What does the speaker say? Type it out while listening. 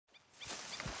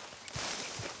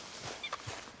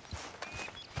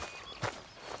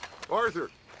Arthur!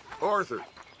 Arthur!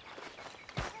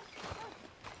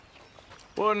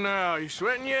 What now? You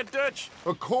sweating yet, Dutch?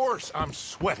 Of course I'm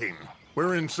sweating.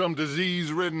 We're in some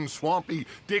disease-ridden, swampy,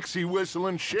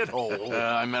 Dixie-whistling shithole.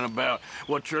 I meant about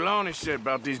what Trelawny said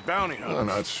about these bounty hunters. Well,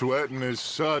 not sweating as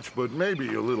such, but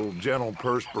maybe a little gentle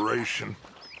perspiration.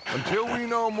 Until we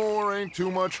know more, ain't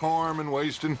too much harm in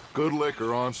wasting good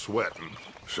liquor on sweating.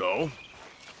 So?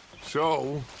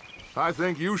 So, I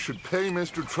think you should pay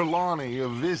Mr. Trelawny a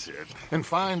visit and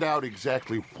find out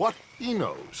exactly what he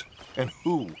knows and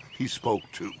who he spoke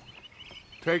to.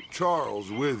 Take Charles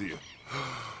with you.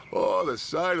 Oh, the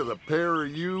sight of the pair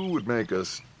of you would make a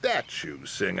statue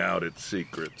sing out its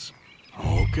secrets.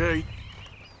 Okay.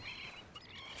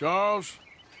 Charles,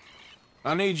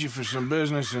 I need you for some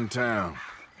business in town.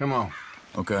 Come on.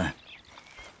 Okay.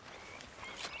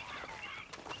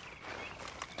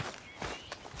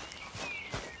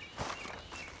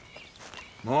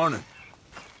 Morning.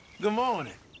 Good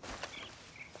morning.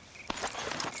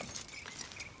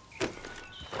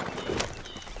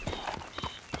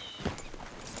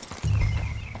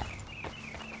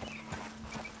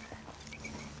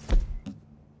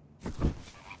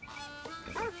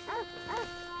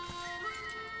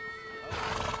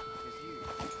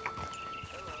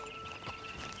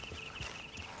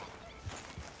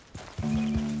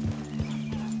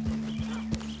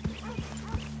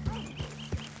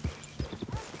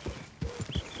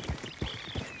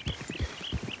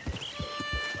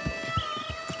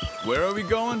 Where are we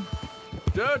going?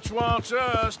 Dutch wants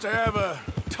us to have a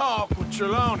talk with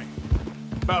Trelawny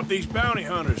about these bounty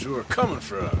hunters who are coming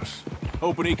for us.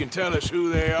 Hoping he can tell us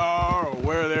who they are or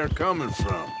where they're coming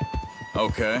from.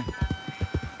 Okay.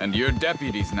 And you're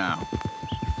deputies now.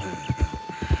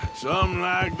 Something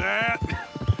like that.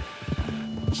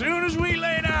 Soon as we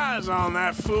laid eyes on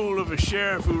that fool of a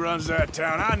sheriff who runs that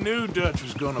town, I knew Dutch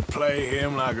was gonna play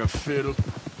him like a fiddle.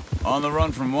 On the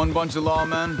run from one bunch of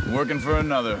lawmen, working for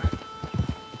another.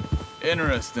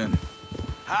 Interesting.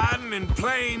 Hiding in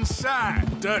plain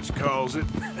sight, Dutch calls it.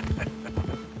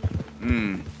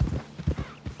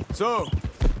 So...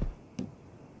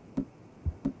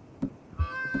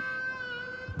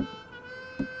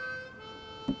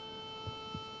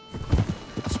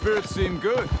 Spirits seem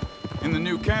good. In the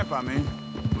new camp, I mean.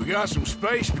 We got some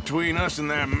space between us and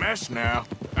that mess now.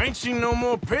 I ain't seen no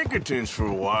more Pinkertons for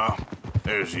a while.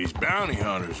 There's these bounty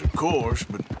hunters, of course,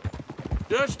 but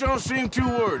Dutch don't seem too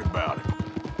worried about it.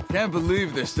 Can't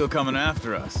believe they're still coming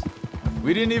after us.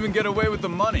 We didn't even get away with the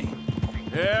money.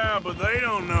 Yeah, but they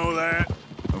don't know that.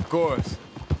 Of course.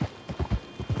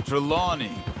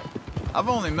 Trelawny. I've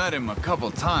only met him a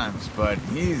couple times, but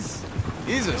he's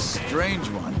a strange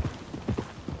one.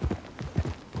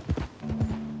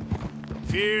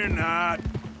 Fear not.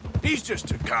 He's just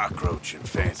a cockroach in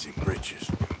fancy breeches.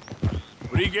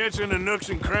 But he gets into nooks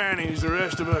and crannies the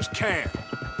rest of us can't.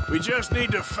 We just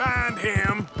need to find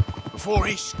him before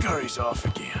he scurries off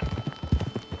again.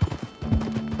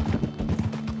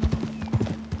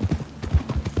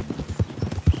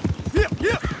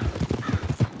 Yep.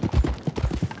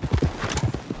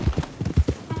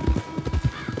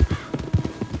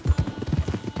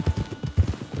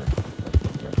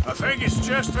 I think it's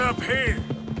just up here.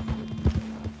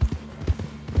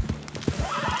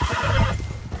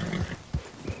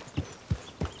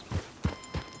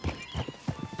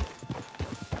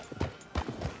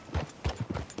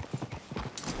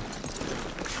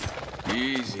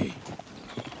 Easy.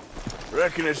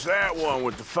 Reckon it's that one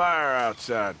with the fire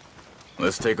outside.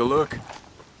 Let's take a look.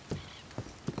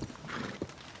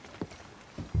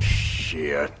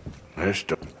 Shit.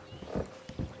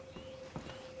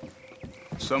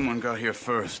 Someone got here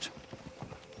first.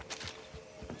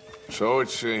 So it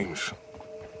seems.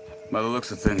 By the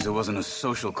looks of things, it wasn't a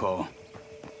social call.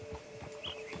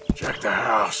 Check the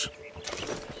house.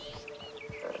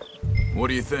 What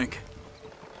do you think?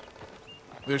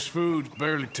 This food's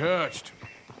barely touched.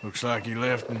 Looks like he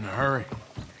left in a hurry.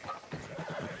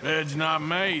 Bed's not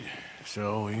made,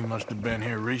 so he must have been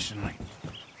here recently.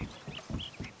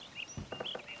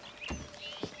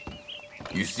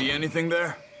 You see anything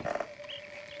there?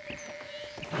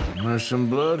 There's some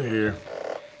blood here.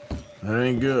 That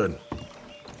ain't good.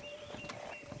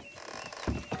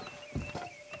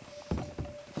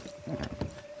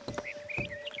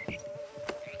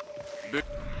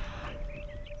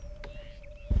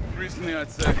 Recently, I'd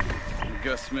say. I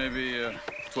guess maybe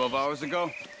 12 hours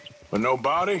ago? But no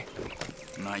body?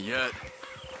 Not yet.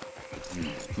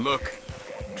 Look.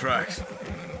 Tracks.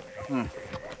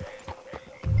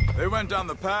 They went down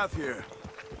the path here.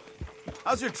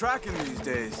 How's your tracking these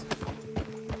days?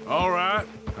 All right,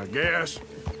 I guess.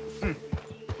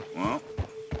 Well,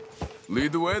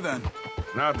 Lead the way, then.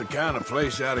 Not the kind of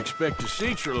place I'd expect to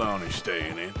see Trelawny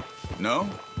staying in. No?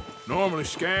 Normally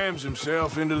scams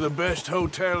himself into the best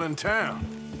hotel in town.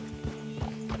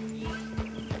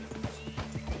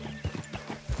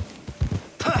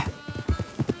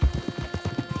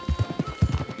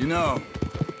 You know,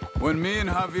 when me and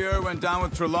Javier went down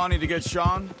with Trelawny to get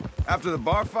Sean, after the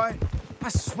bar fight, I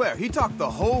swear, he talked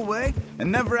the whole way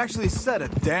and never actually said a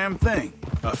damn thing.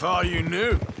 I thought you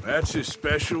knew. That's his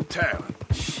special talent.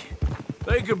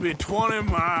 They could be 20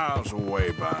 miles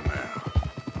away by now.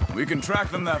 We can track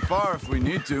them that far if we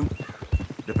need to.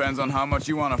 Depends on how much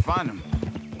you want to find them.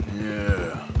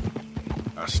 Yeah.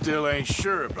 I still ain't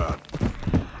sure about it.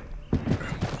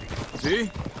 See?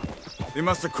 They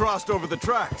must have crossed over the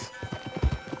tracks.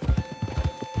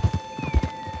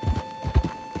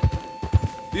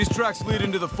 These tracks lead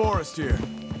into the forest here.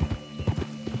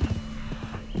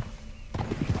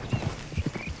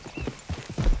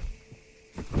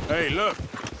 Hey, look.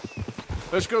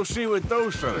 Let's go see what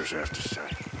those fellas have to say.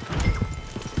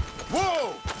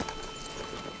 Whoa!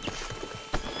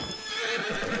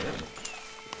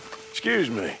 Excuse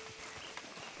me.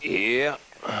 Yeah.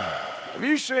 Have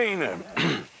you seen them?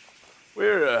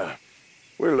 We're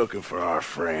looking for our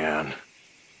friend.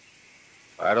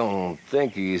 I don't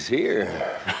think he's here.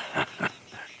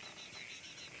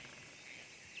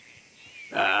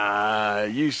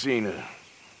 You seen a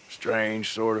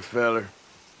strange sort of feller?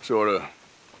 Sort of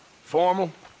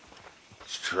formal?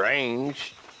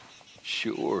 Strange?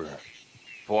 Sure.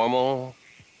 Formal?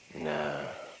 Nah.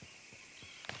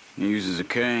 He uses a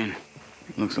cane.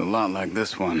 Looks a lot like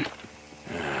this one.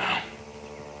 Yeah.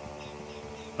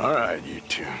 All right, you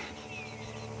two.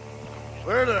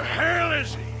 Where the hell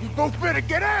is he? You both better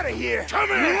get out of here! Come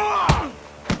here!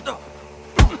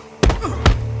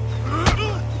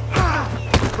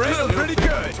 Pretty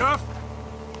good. Tough?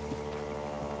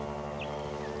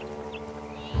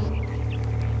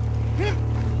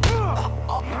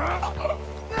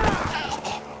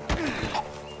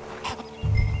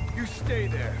 You stay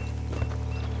there.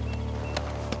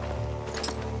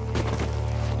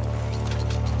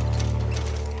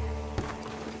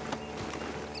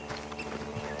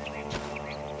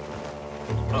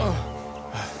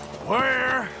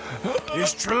 Where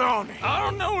is Trelawny? I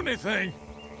don't know anything.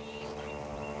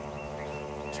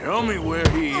 Tell me where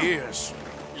he is.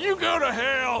 You go to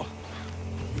hell.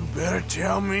 You better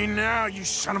tell me now, you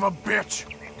son of a bitch.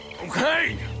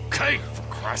 Okay, for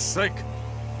Christ's sake.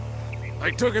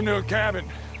 They took him to a cabin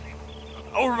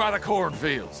over by the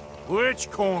cornfields.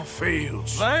 Which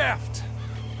cornfields? Left.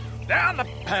 Down the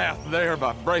path there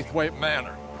by Braithwaite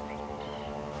Manor.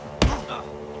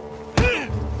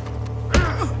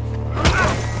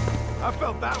 I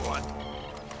felt that one.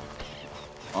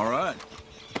 All right.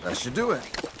 That should do it.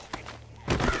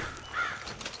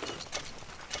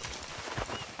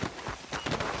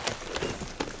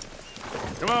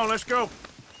 Come on, let's go.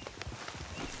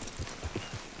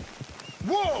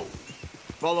 Whoa!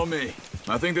 Follow me.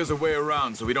 I think there's a way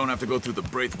around so we don't have to go through the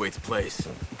Braithwaite's place.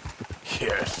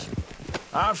 Yes.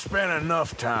 I've spent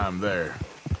enough time there.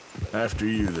 After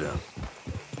you, then.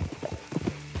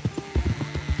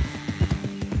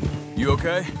 You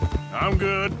okay? I'm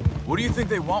good. What do you think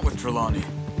they want with Trelawny?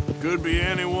 Could be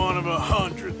any one of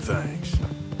 100 things.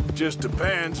 Just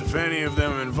depends if any of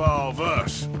them involve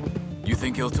us. You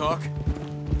think he'll talk?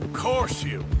 Of course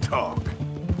he'll talk.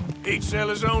 He'd sell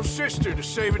his own sister to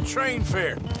save a train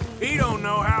fare. He don't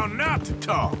know how not to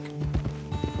talk.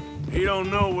 He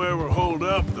don't know where we're holed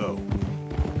up, though.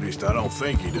 At least I don't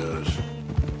think he does.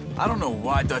 I don't know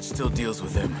why Dutch still deals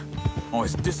with him.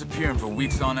 Always disappearing for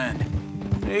weeks on end.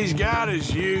 He's got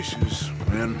his uses,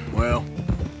 and, well,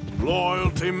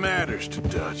 loyalty matters to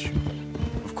Dutch.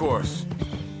 Of course.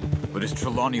 But is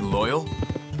Trelawny loyal?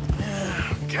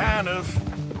 Kind of.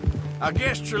 I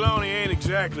guess Trelawny ain't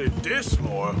exactly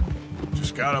disloyal.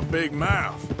 Just got a big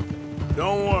mouth.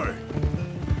 Don't worry.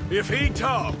 If he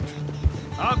talked,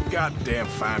 I'll goddamn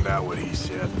find out what he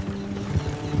said.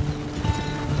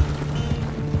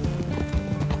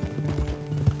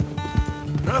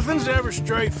 Nothing's ever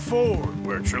straightforward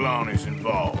where Trelawny's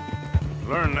involved.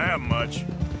 Learn that much.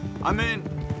 I mean,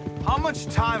 how much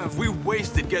time have we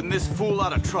wasted getting this fool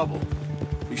out of trouble?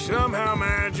 He somehow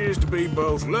manages to be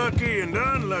both lucky and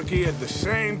unlucky at the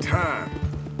same time.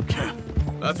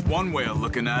 That's one way of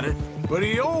looking at it. But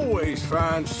he always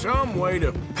finds some way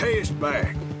to pay us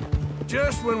back.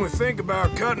 Just when we think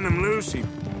about cutting him loose, he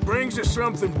brings us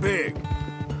something big.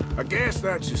 I guess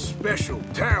that's his special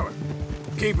talent,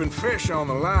 keeping fish on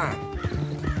the line.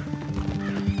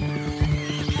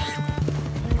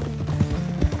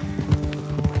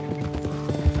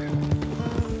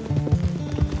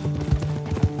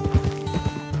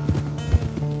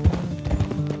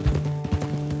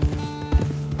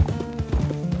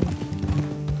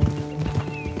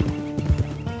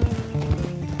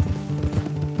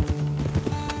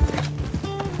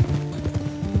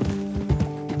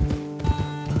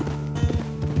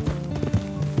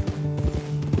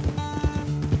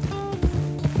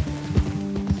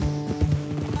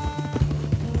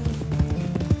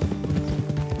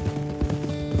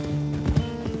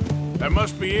 That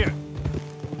must be it.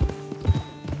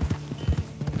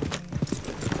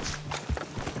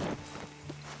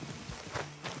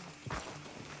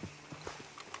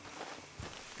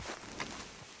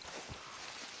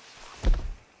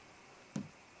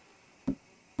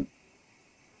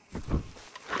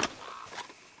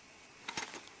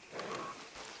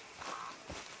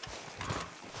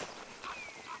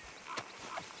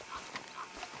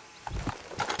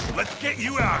 Let's get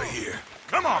you out of here.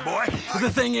 Come on, boy. The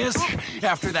thing is,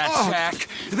 after that shack,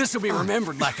 this will be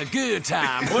remembered like a good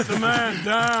time. Put the man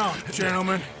down,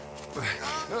 gentlemen. Is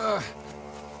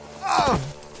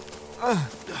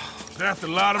that the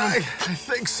lot of them? I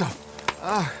think so.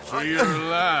 So you're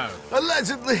alive.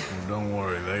 Allegedly. Well, don't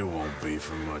worry, they won't be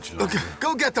for much longer. Look,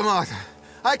 go get them, Arthur.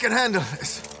 I can handle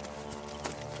this.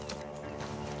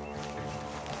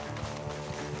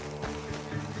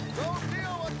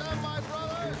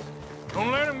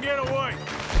 Don't let him get away.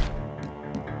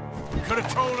 Could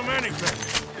have told him anything.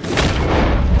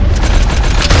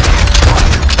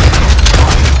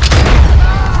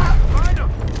 Find them!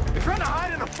 They're trying to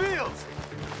hide in the fields!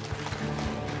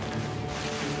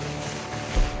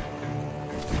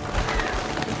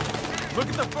 Look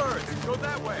at the birds. Go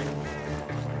that way.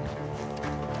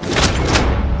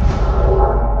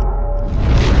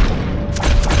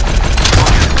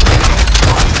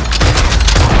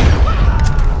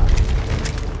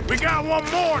 We got one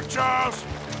more, Charles.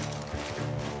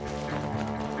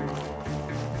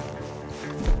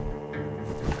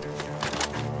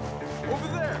 Over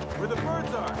there, where the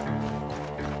birds are.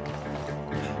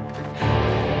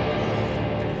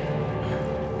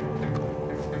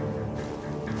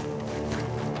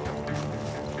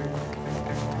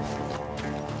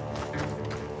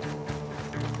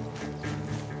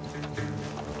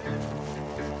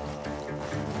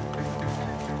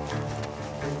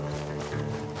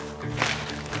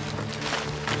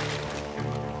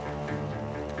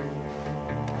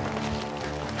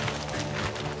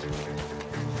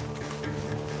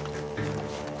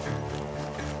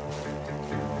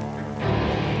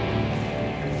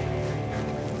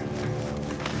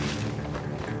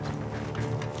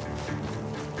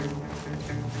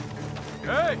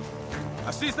 Hey!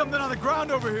 I see something on the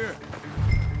ground over here.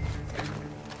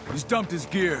 He's dumped his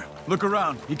gear. Look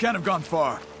around. He can't have gone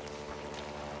far.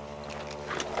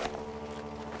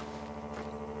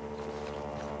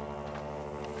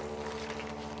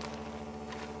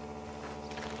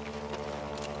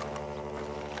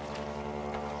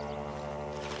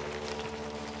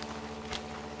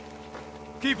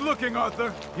 Keep looking,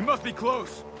 Arthur. He must be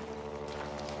close.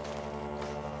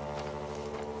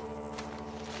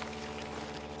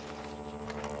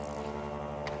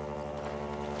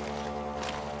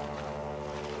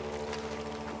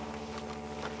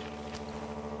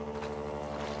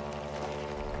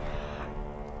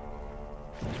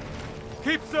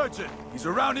 Keep searching. He's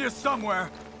around here somewhere.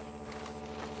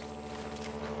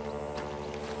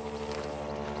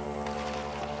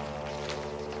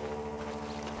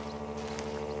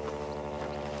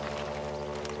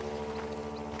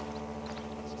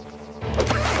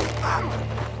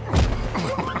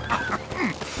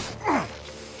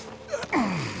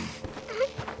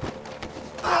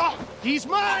 He's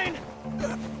mine!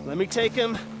 Let me take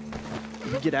him.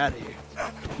 You get out of here.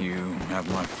 You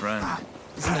have my friend.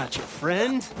 He's not your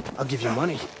friend. I'll give you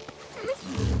money.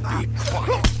 Be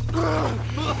quiet.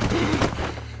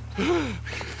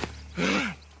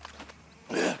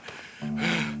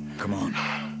 Come on.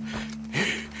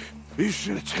 You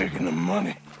should have taken the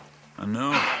money. I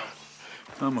know.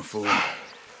 I'm a fool.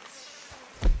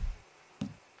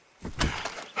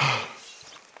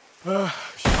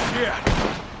 Shit.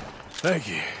 Thank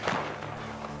you.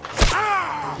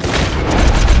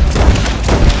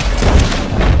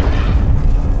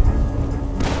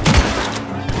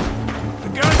 The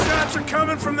gunshots are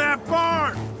coming from that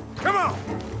barn. Come on.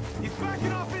 He's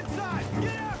backing off inside!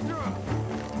 Get after him!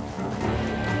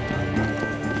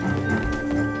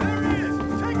 There he is!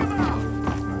 Take him out!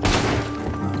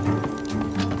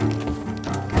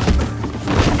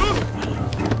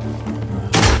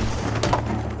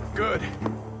 Good.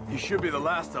 You should be the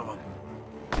last of them.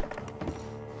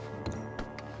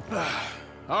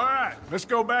 All right, let's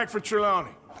go back for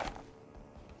Trelawny.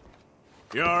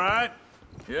 You all right?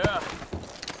 Yeah.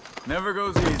 Never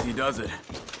goes easy, does it?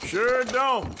 Sure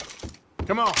don't.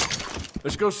 Come on.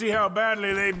 Let's go see how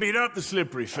badly they beat up the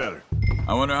slippery feller.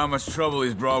 I wonder how much trouble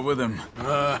he's brought with him.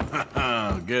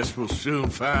 Guess we'll soon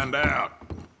find out.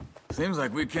 Seems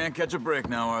like we can't catch a break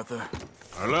now, Arthur.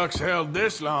 Our luck's held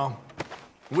this long.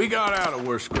 We got out of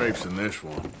worse scrapes than this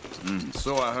one.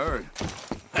 So I heard.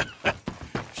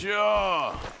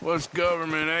 Sure. What's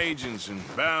government agents and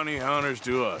bounty hunters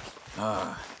to us?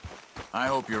 I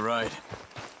hope you're right.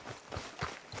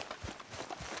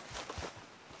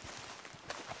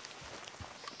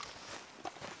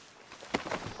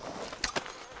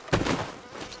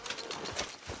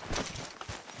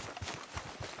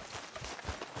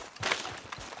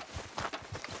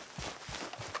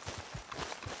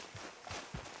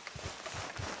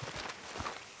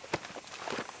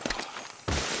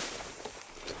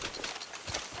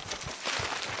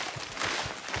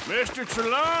 Mr.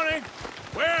 Trelawny,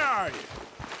 where are you?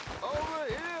 Over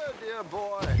here, dear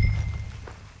boy.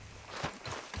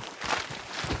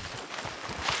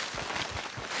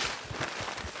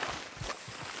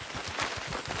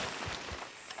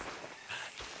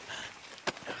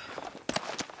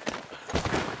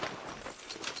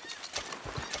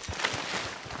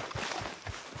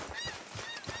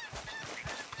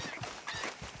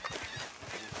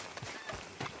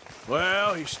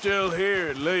 Well, he's still here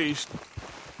at least.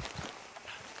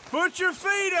 Put your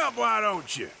feet up, why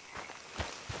don't you?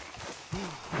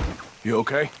 You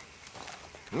okay?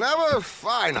 Never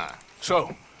finer.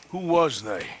 So, who was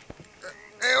they?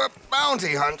 They were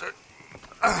bounty hunter.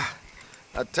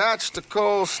 Attached to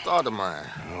Cole Stoudemire.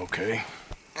 Okay.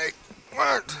 They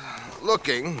weren't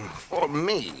looking for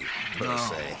me, per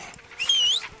se.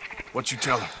 What you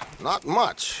tell them? Not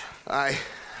much. I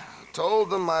told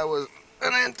them I was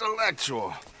an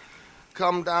intellectual.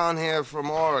 Come down here from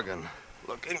Oregon,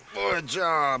 looking for a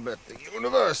job at the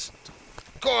university.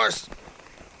 Of course,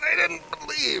 they didn't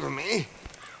believe me.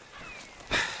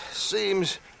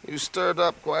 Seems you stirred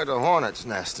up quite a hornet's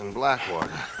nest in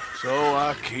Blackwater. So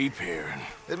I keep hearing.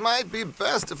 It might be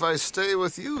best if I stay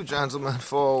with you, gentlemen,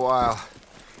 for a while.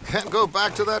 Can't go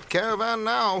back to that caravan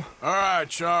now. All right,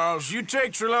 Charles. You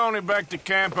take Trelawny back to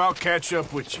camp. I'll catch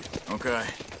up with you. Okay.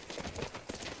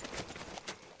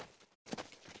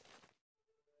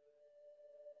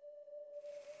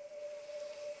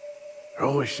 There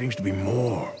always seems to be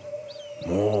more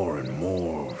and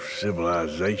more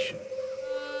civilization.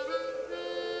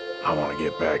 I want to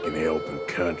get back in the open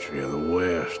country of the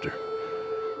West, or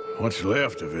what's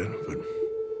left of it, but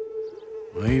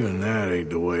well, even that ain't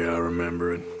the way I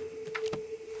remember it.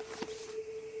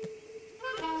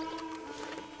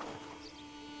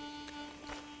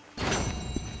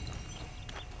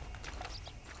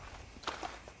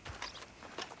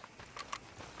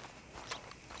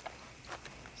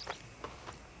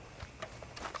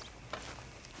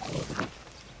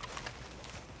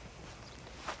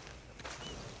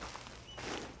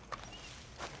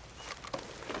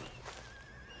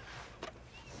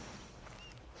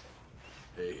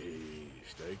 Hey,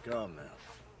 stay calm now.